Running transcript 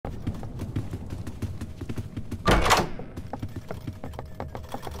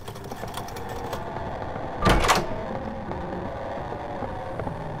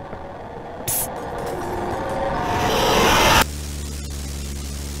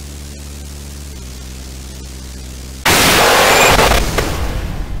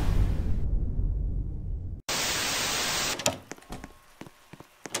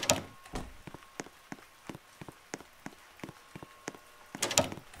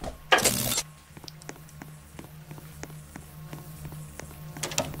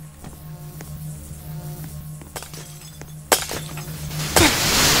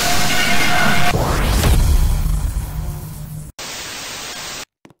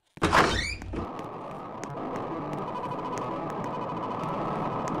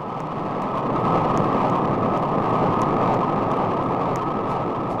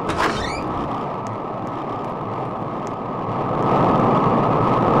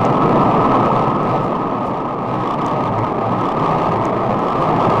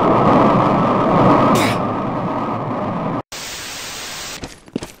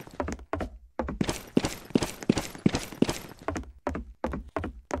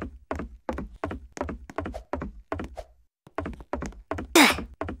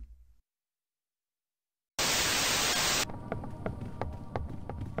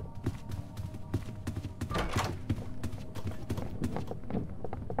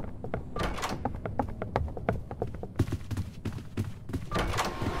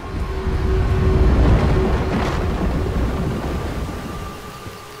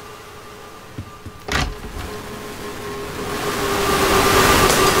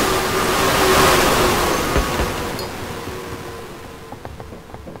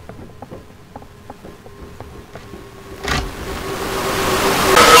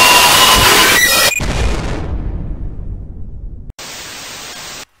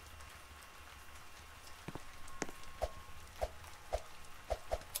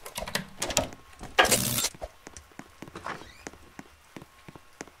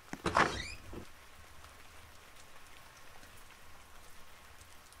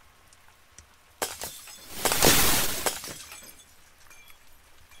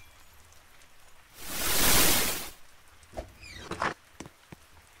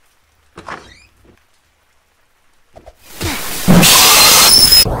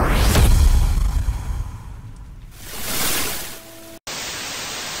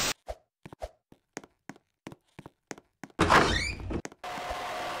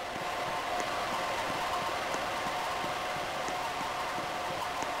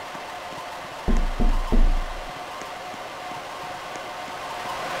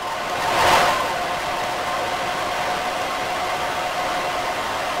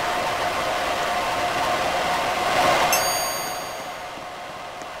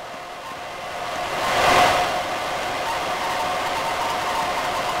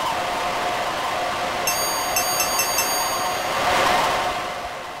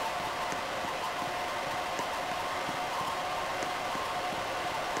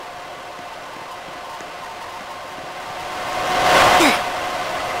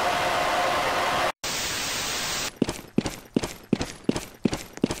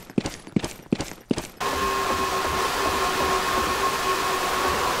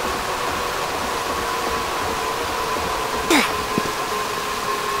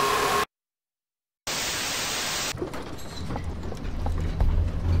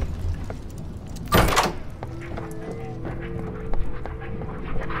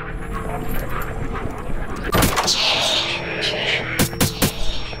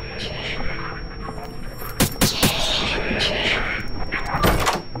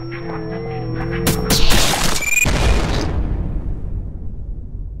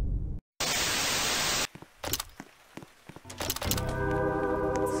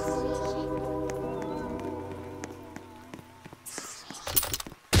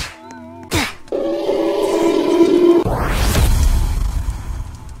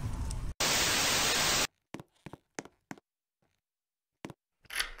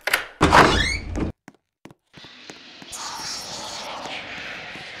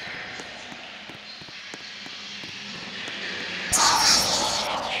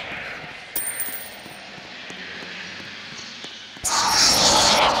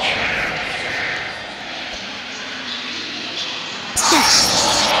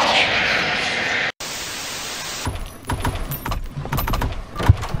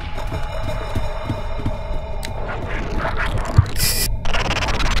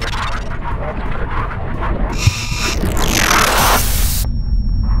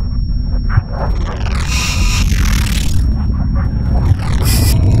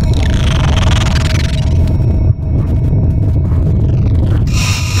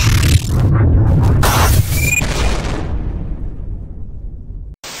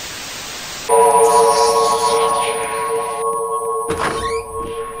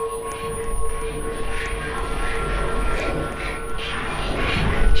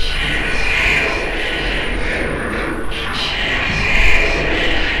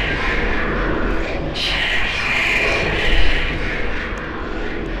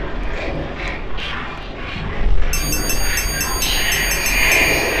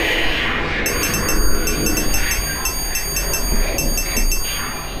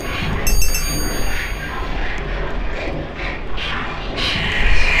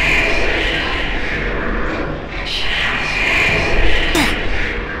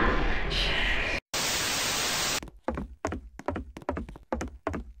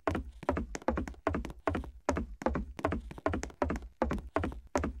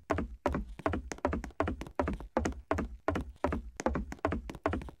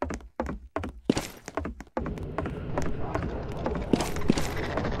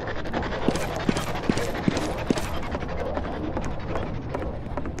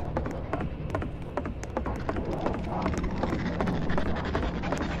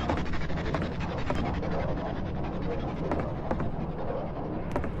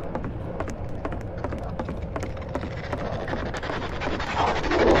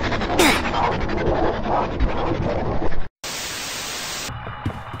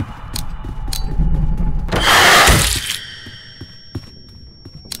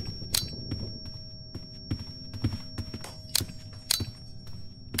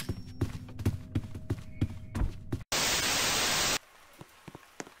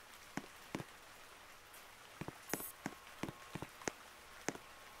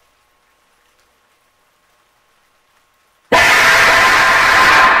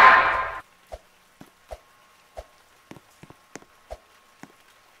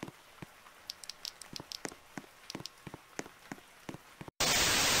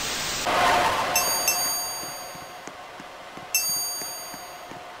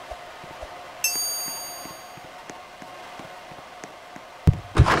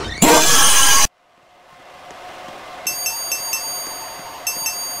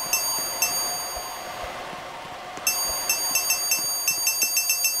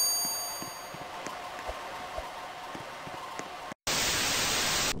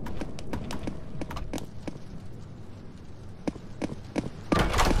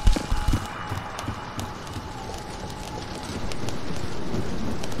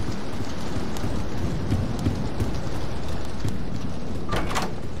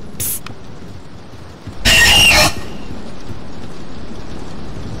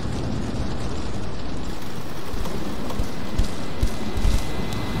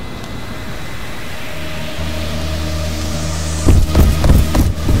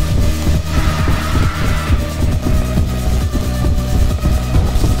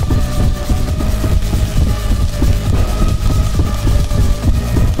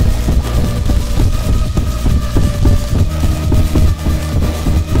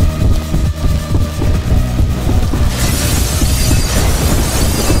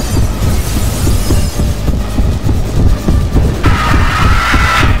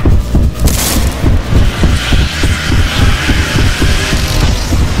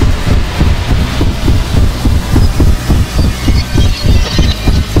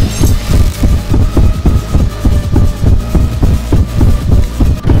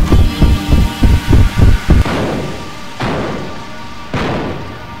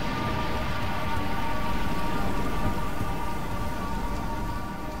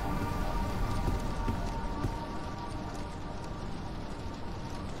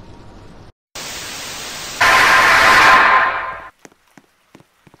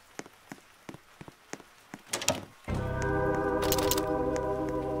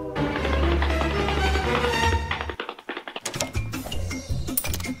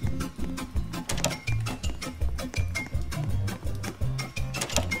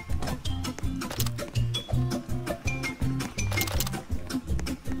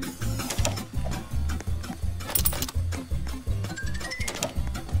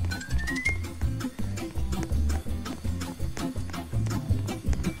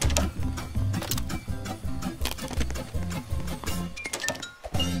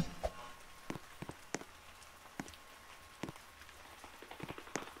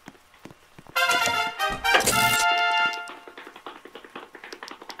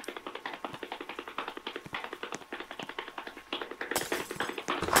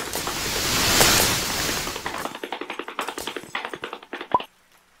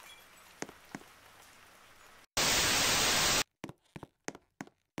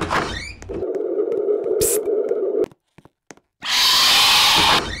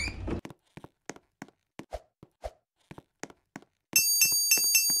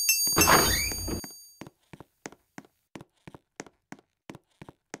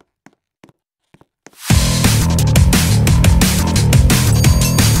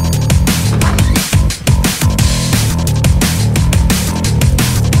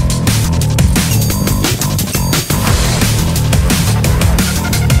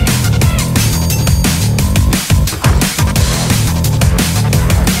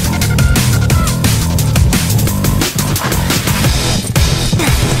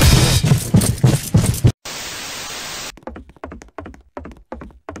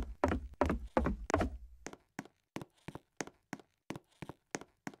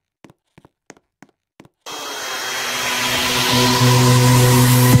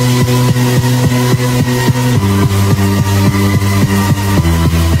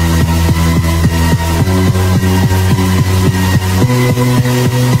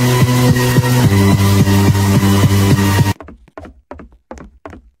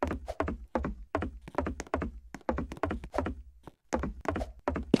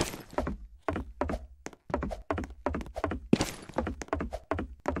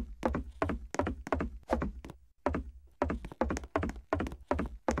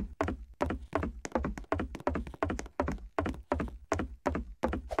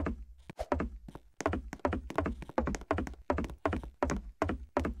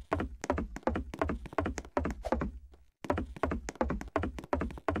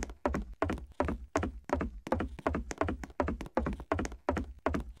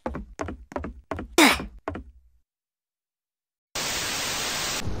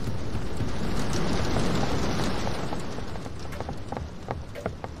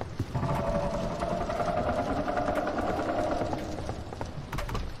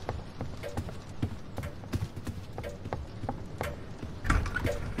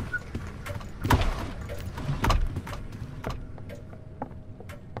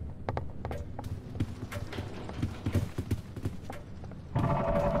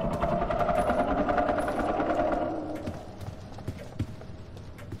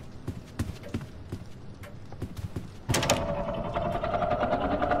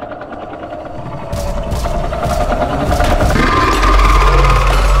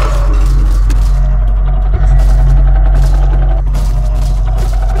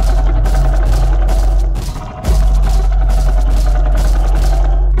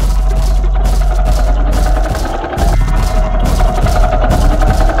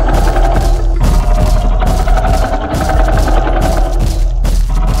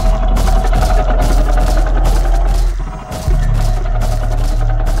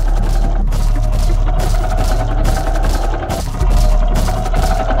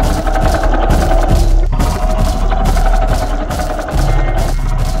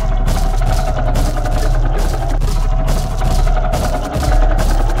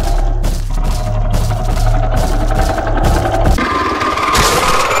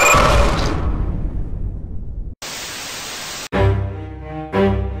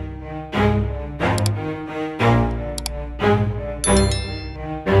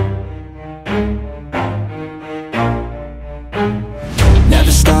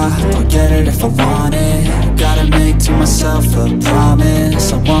Never stop, I'll get it if I want it. Gotta make to myself a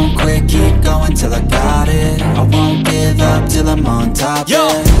promise. I won't quit, keep going till I got it. I won't give up till I'm on top. Yo,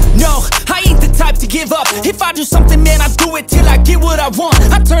 no, I ain't the type to give up. If I do something, man, I do it till I get what I want.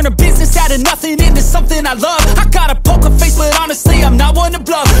 I turn a business out of nothing into something I love. I got a poker face, but honestly, I'm not one to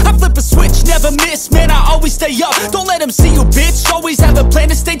bluff. I flip a switch, never miss, man, I always stay up. Don't let them see you, bitch, always have a plan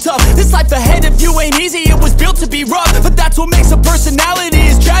to stay tough. This life ahead of you ain't easy, it was built to be rough. But that's what makes a personality,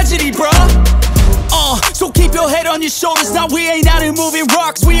 is tragedy, bruh. So keep your head on your shoulders. Now we ain't out here moving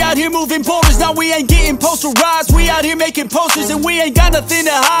rocks, we out here moving boulders. Now we ain't getting posterized, we out here making posters. And we ain't got nothing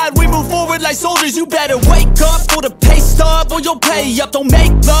to hide, we move forward like soldiers. You better wake up for the pay stub, or you'll pay up. Don't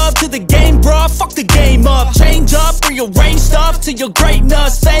make love to the game, bruh, fuck the game up. Change up, rearrange stuff to your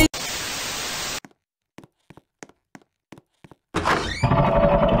greatness. Fame.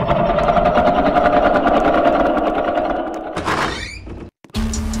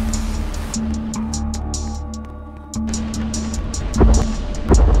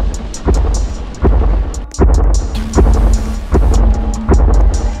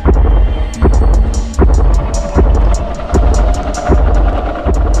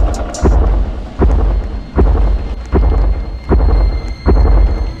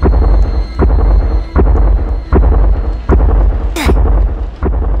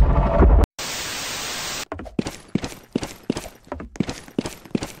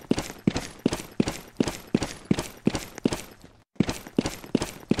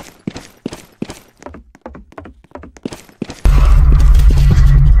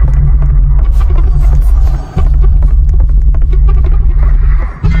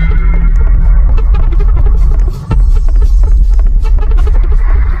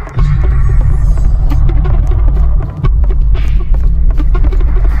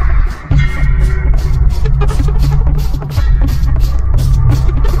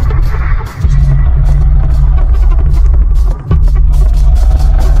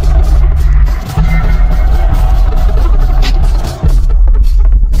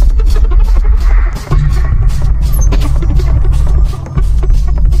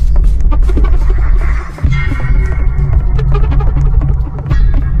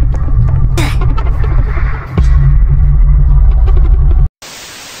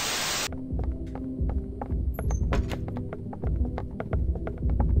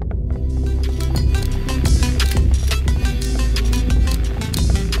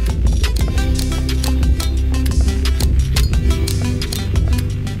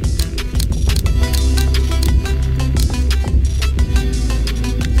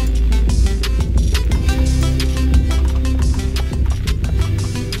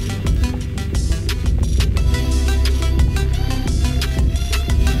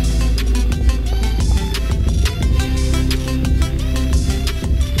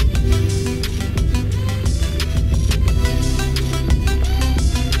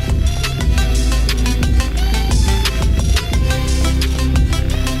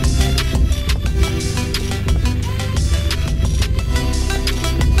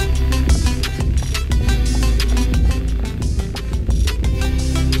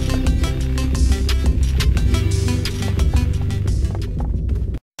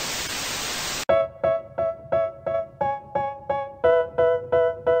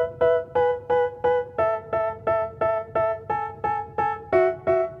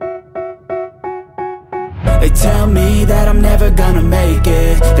 They tell me that I'm never gonna make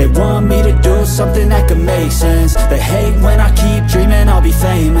it. They want me to do something that could make sense. They hate when I keep dreaming I'll be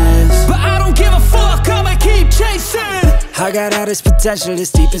famous, but I don't give a fuck, I'ma keep chasing. I got all this potential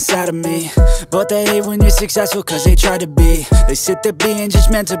that's deep inside of me, but they hate when you're successful cause they try to be. They sit there being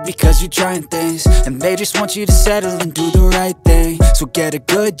judgmental because you're trying things, and they just want you to settle and do the right thing. So get a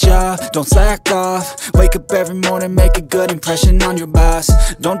good job, don't slack off. Wake up every morning, make a good impression on your boss.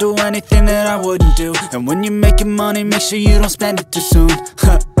 Don't do anything that I wouldn't do, and when you're making money, make sure you don't spend it too soon.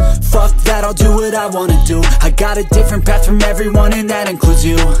 Fuck that, I'll do what I wanna do. I got a different path from everyone, and that includes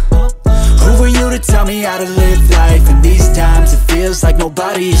you. Who are you to tell me how to live life? In these times it feels like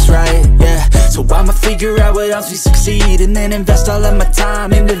nobody is right, yeah. So I'ma figure out what else we succeed, and then invest all of my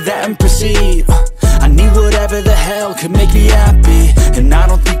time into that and proceed. I need whatever the hell could make me happy, and I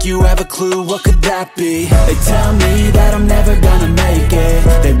don't think you have a clue what could that be. They tell me that I'm never gonna make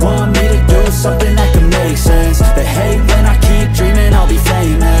it. They want me to do something that could make sense. They hate when I